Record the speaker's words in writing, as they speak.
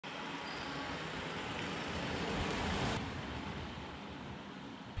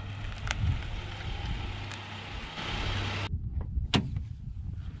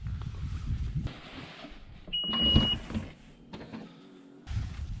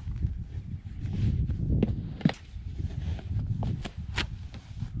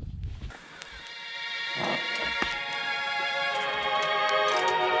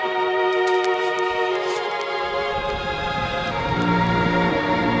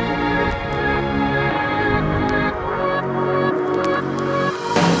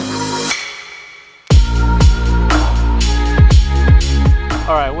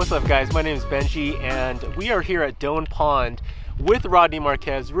guys? My name is Benji and we are here at Doan Pond with Rodney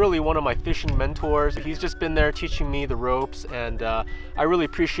Marquez, really one of my fishing mentors. He's just been there teaching me the ropes, and I really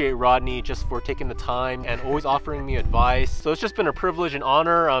appreciate Rodney just for taking the time and always offering me advice. So it's just been a privilege and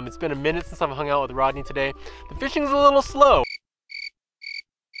honor. It's been a minute since I've hung out with Rodney today. The fishing's a little slow.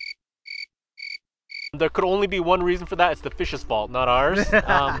 There could only be one reason for that. It's the fish's fault, not ours.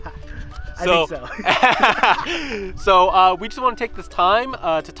 I think so. So we just want to take this time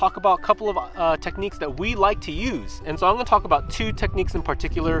to talk about a couple of techniques that we like to use. And so I'm going to talk about two techniques in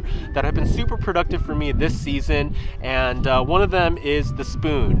particular that have been super productive for me this season. And one of them is the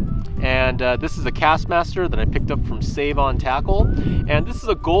spoon. And this is a Castmaster that I picked up from Save On Tackle. And this is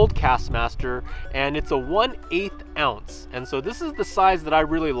a gold Castmaster, and it's a 1/8 ounce. And so this is the size that I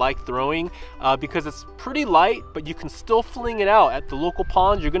really like throwing because it's pretty light, but you can still fling it out at the local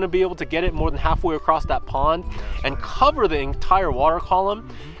ponds. You're going to be able to get it more than halfway across that pond and cover the entire water column.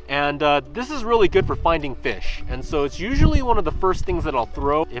 And this is really good for finding fish. And so it's usually one of the first things that I'll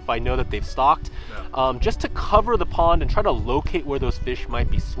throw if I know that they've stocked, just to cover the pond and try to locate where those fish might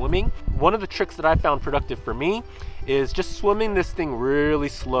be swimming. One of the tricks that I found productive for me is just swimming this thing really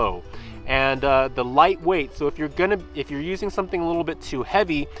slow. And the lightweight, so if you're using something a little bit too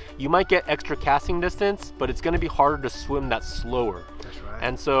heavy, you might get extra casting distance, but it's going to be harder to swim that slower. That's right.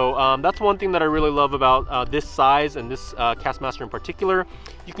 And so that's one thing that I really love about this size and this Castmaster in particular.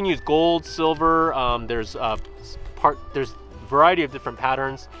 You can use gold, silver, there's a variety of different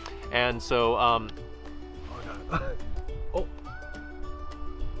patterns. And so oh,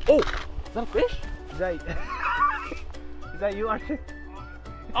 is that a fish? Is that you, Arthur?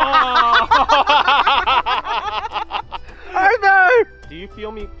 Oh! Arthur! Do you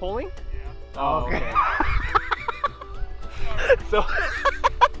feel me pulling? Yeah. Oh, okay. So,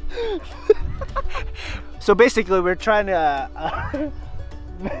 so basically, we're trying to.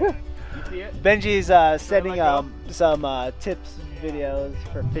 you see it? Benji's sending some tips videos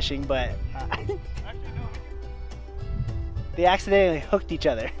for fishing, but they accidentally hooked each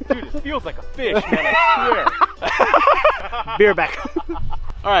other. Dude, it feels like a fish, man, I swear. Beer back.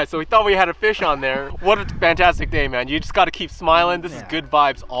 All right, so we thought we had a fish on there. What a fantastic day, man. You just got to keep smiling. This is good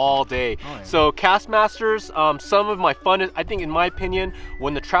vibes all day. Oh, yeah. So Castmasters, some of my funnest, I think in my opinion,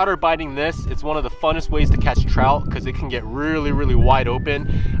 when the trout are biting this, it's one of the funnest ways to catch trout because it can get really, really wide open.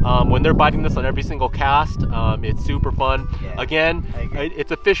 When they're biting this on every single cast, it's super fun. Yeah, again,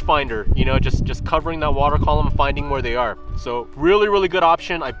 it's a fish finder, you know, just covering that water column and finding where they are. So really, really good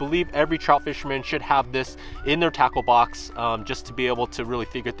option. I believe every trout fisherman should have this in their tackle box just to be able to really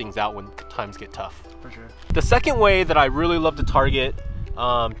figure things out when times get tough. For sure. The second way that I really love to target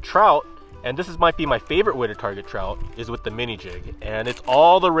trout, and this might be my favorite way to target trout, is with the mini jig. And it's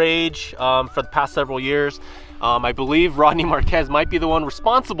all the rage for the past several years. I believe Rodney Marquez might be the one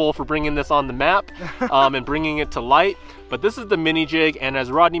responsible for bringing this on the map and bringing it to light. But this is the mini jig, and as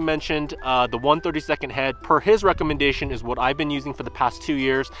Rodney mentioned, the 1/32 head, per his recommendation, is what I've been using for the past 2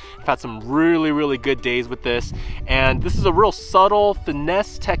 years. I've had some really, really good days with this. And this is a real subtle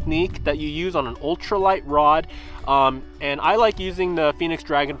finesse technique that you use on an ultralight rod. And I like using the Phoenix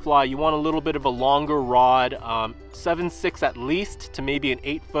Dragonfly. You want a little bit of a longer rod, 7/6 at least to maybe an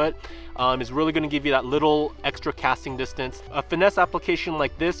 8 foot. Is really going to give you that little extra casting distance. A finesse application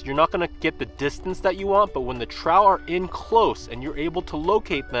like this, you're not going to get the distance that you want, but when the trout are in close and you're able to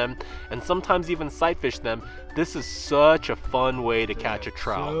locate them and sometimes even sight fish them, this is such a fun way to catch a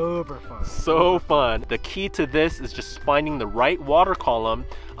trout. Super fun. So fun. The key to this is just finding the right water column,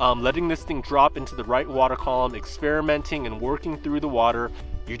 letting this thing drop into the right water column, experimenting and working through the water.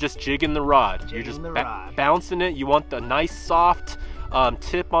 You're just jigging the rod. You're just bouncing it. You want the nice soft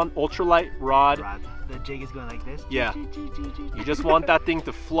tip on ultralight rod. The jig is going like this. Yeah. You just want that thing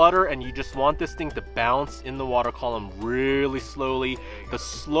to flutter, and you just want this thing to bounce in the water column really slowly. The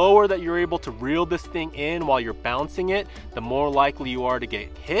slower that you're able to reel this thing in while you're bouncing it, the more likely you are to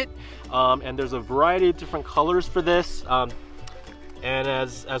get hit. And there's a variety of different colors for this. And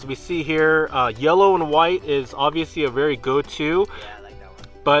as we see here, yellow and white is obviously a very go-to.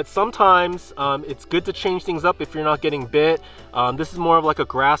 But sometimes it's good to change things up if you're not getting bit. This is more of like a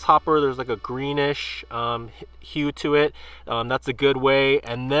grasshopper. There's like a greenish hue to it. That's a good way.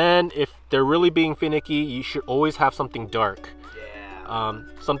 And then if they're really being finicky, you should always have something dark. Yeah.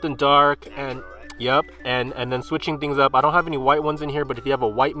 Something dark, and Yep, and then switching things up. I don't have any white ones in here, but if you have a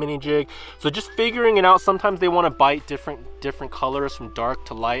white mini jig, so just figuring it out. Sometimes they want to bite different colors from dark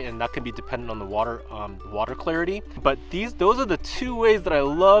to light, and that can be dependent on the water clarity. But those are the two ways that I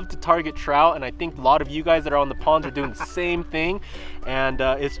love to target trout, and I think a lot of you guys that are on the ponds are doing the same thing. And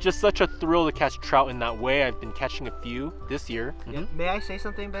it's just such a thrill to catch trout in that way. I've been catching a few this year. Yeah. May I say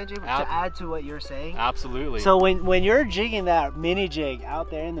something, Benji, to add to what you're saying? Absolutely. So when you're jigging that mini jig out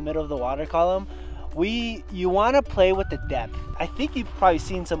there in the middle of the water column, you want to play with the depth. I think you've probably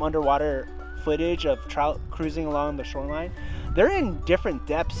seen some underwater footage of trout cruising along the shoreline. They're in different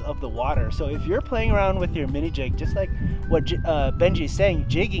depths of the water. So if you're playing around with your mini jig, just like what Benji is saying,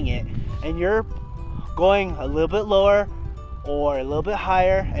 jigging it, and you're going a little bit lower or a little bit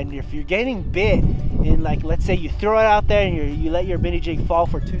higher, and if you're getting bit in, like, let's say you throw it out there and you let your mini jig fall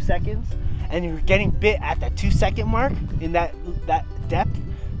for 2 seconds, and you're getting bit at the 2-second mark in that depth,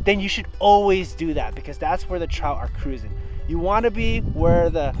 then you should always do that, because that's where the trout are cruising. You want to be where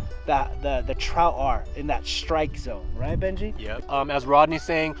the trout are, in that strike zone, right, Benji? Yep. As Rodney's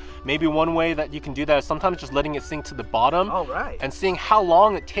saying, maybe one way that you can do that is sometimes just letting it sink to the bottom. Oh, right. And seeing how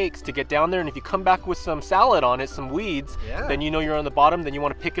long it takes to get down there. And if you come back with some salad on it, some weeds, then you know you're on the bottom. Then you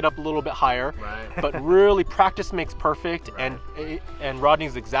want to pick it up a little bit higher. Right. But really, practice makes perfect. Right. And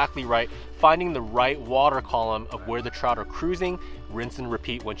Rodney's exactly right. Finding the right water column of where the trout are cruising, rinse and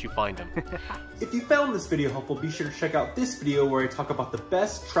repeat once you find them. If you found this video helpful, be sure to check out this video where I talk about the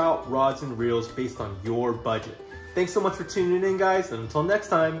best trout rods and reels based on your budget. Thanks so much for tuning in, guys, and until next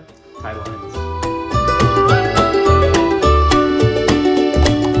time, tight lines.